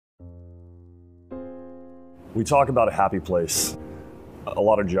We talk about a happy place. A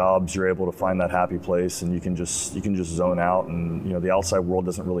lot of jobs, you're able to find that happy place and you can just zone out, and the outside world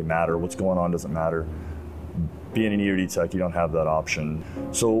doesn't really matter. What's going on doesn't matter. Being an EOD tech, you don't have that option.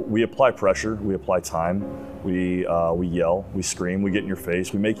 So we apply pressure, we apply time, we yell, we scream, we get in your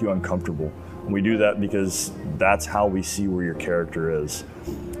face, we make you uncomfortable. And we do that because that's how we see where your character is.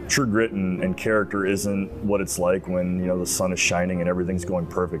 True grit and character isn't what it's like when the sun is shining and everything's going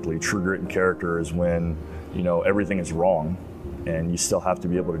perfectly. True grit and character is when everything is wrong, and you still have to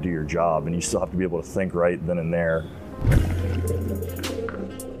be able to do your job, and you still have to be able to think right then and there.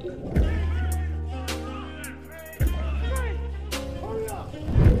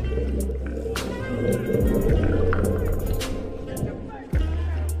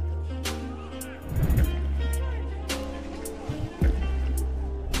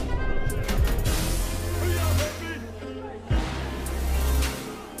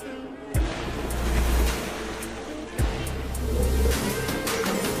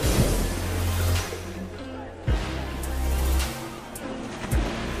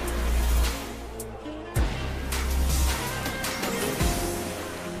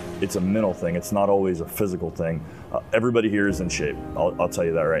 It's a mental thing. It's not always a physical thing. Everybody here is in shape. I'll tell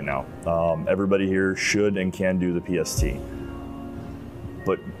you that right now. Everybody here should and can do the PST.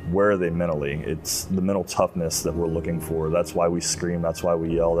 But where are they mentally? It's the mental toughness that we're looking for. That's why we scream. That's why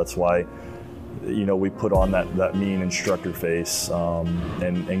we yell. That's why we put on that mean instructor face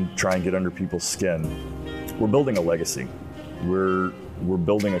and try and get under people's skin. We're building a legacy. We're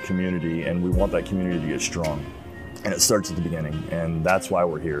building a community, and we want that community to get strong. And it starts at the beginning, and that's why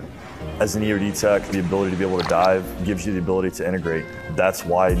we're here. As an EOD tech, the ability to be able to dive gives you the ability to integrate. That's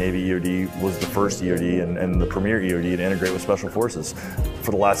why Navy EOD was the first EOD and the premier EOD to integrate with Special Forces.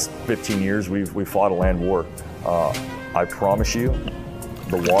 For the last 15 years, we've fought a land war. I promise you,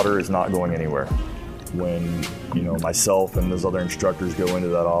 the water is not going anywhere. When myself and those other instructors go into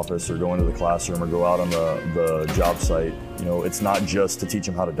that office or go into the classroom or go out on the job site, it's not just to teach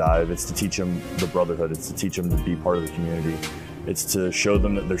them how to dive, it's to teach them the brotherhood, it's to teach them to be part of the community. It's to show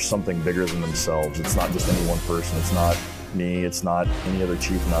them that there's something bigger than themselves. It's not just any one person, it's not me, it's not any other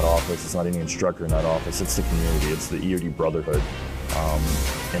chief in that office, it's not any instructor in that office, it's the community, it's the EOD brotherhood.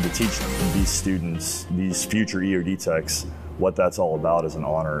 And to teach these students, these future EOD techs, what that's all about is an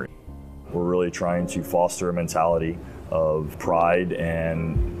honor. We're really trying to foster a mentality of pride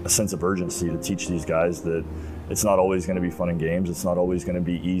and a sense of urgency to teach these guys that it's not always going to be fun and games, it's not always going to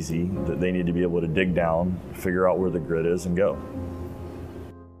be easy, that they need to be able to dig down, figure out where the grit is, and go.